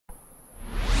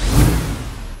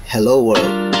Hello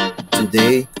world!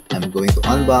 Today, I'm going to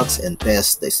unbox and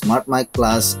test the SmartMike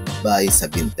Plus by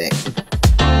SabineTek.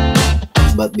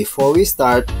 But before we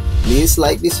start, please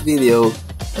like this video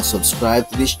and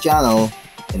subscribe to this channel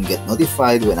and get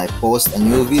notified when I post a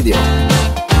new video.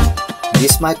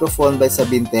 This microphone by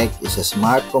SabineTek is a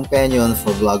smart companion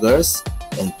for vloggers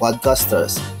and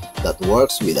podcasters that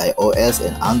works with iOS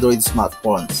and Android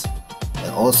smartphones,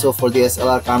 and also for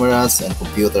DSLR cameras and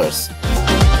computers.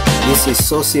 This is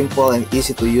so simple and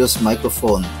easy to use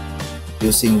microphone,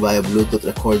 using via Bluetooth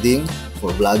recording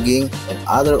for vlogging and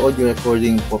other audio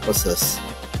recording purposes.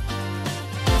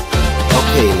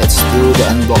 Okay, let's do the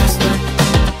unboxing.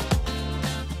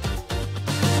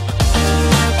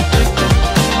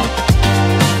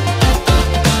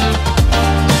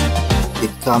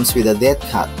 It comes with a dead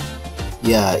cat.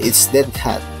 Yeah, it's dead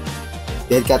cat.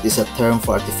 Dead cat is a term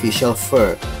for artificial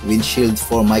fur windshield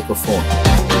for microphone.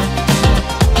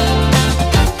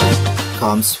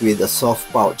 Comes with a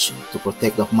soft pouch to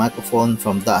protect the microphone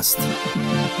from dust,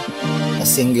 a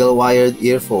single wired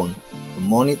earphone to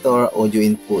monitor audio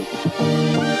input.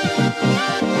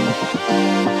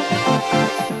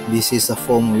 This is a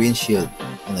foam windshield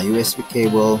and a USB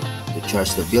cable to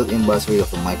charge the built-in battery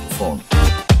of the microphone.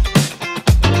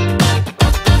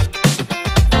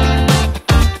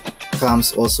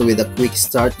 Comes also with a quick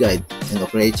start guide and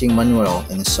operating manual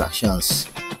and instructions.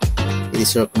 It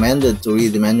is recommended to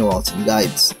read the manuals and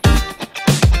guides.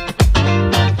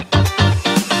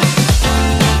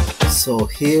 So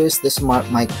here's the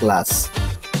SmartMike Plus.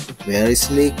 Very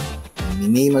sleek and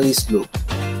minimalist look.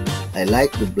 I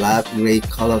like the black-gray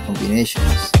color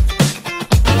combinations.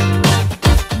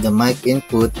 The mic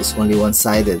input is only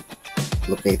one-sided,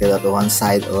 located at one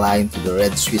side aligned to the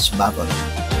red switch button.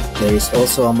 There is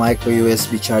also a micro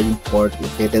USB charging port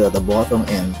located at the bottom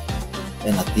end,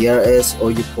 and a TRS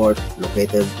audio port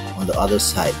located on the other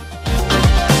side.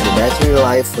 The battery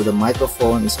life for the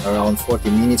microphone is around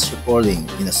 40 minutes recording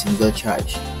in a single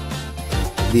charge.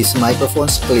 This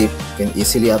microphone's clip can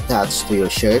easily attach to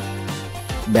your shirt,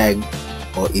 bag,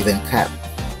 or even cap.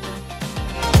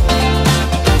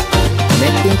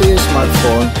 Connecting to your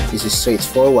smartphone is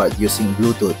straightforward using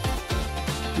Bluetooth.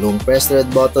 Long press the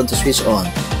red button to switch on.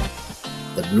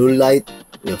 The blue light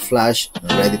will flash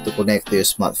and ready to connect to your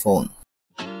smartphone.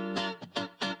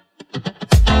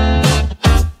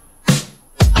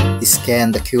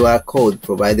 Scan the QR code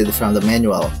provided from the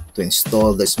manual to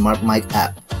install the SmartMike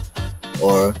app,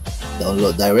 or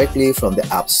download directly from the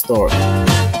App Store.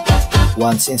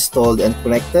 Once installed and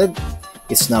connected,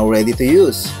 it's now ready to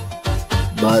use.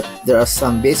 But there are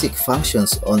some basic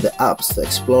functions on the apps to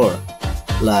explore,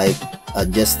 like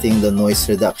adjusting the noise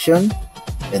reduction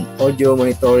and audio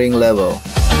monitoring level.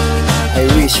 I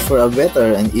wish for a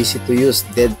better and easy to use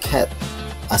dead cat,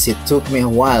 as it took me a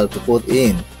while to put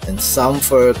in and some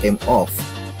fur came off,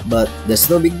 but there's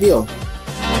no big deal.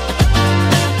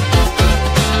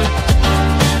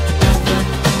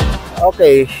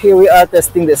 Okay, here we are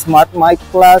testing the SmartMike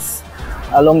Plus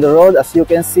along the road. As you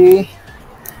can see,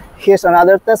 here's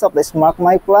another test of the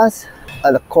SmartMike Plus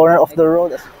at the corner of the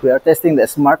road. We are testing the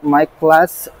SmartMike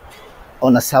Plus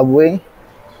on a subway.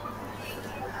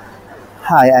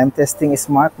 Hi, I'm testing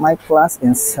SmartMike Plus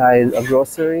inside a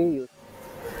grocery.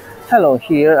 Hello,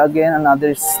 here again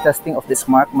another testing of the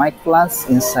SmartMike Plus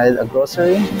inside a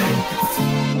grocery.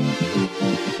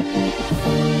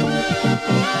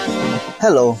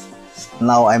 Hello,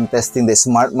 now I'm testing the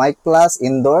SmartMike Plus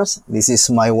indoors. This is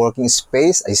my working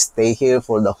space. I stay here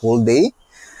for the whole day.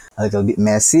 A little bit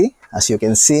messy, as you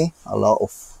can see. A lot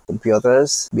of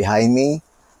computers behind me,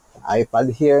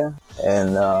 iPad here,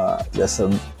 and there's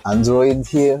an Android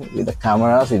here with the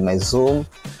cameras, with my zoom.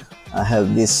 I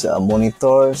have these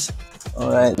monitors.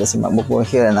 Alright, there's a MacBook Pro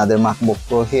here, another MacBook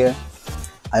Pro here.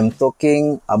 I'm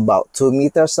talking about 2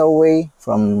 meters away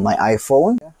from my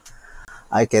iPhone.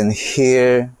 I can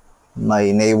hear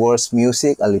my neighbor's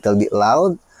music a little bit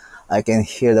loud. I can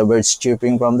hear the birds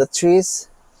chirping from the trees.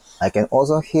 I can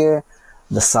also hear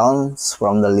the sounds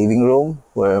from the living room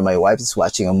where my wife is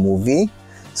watching a movie.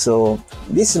 So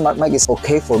this smart mic is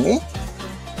okay for me.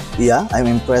 Yeah, I'm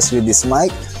impressed with this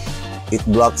mic. It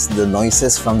blocks the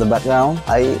noises from the background.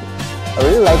 I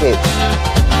really like it.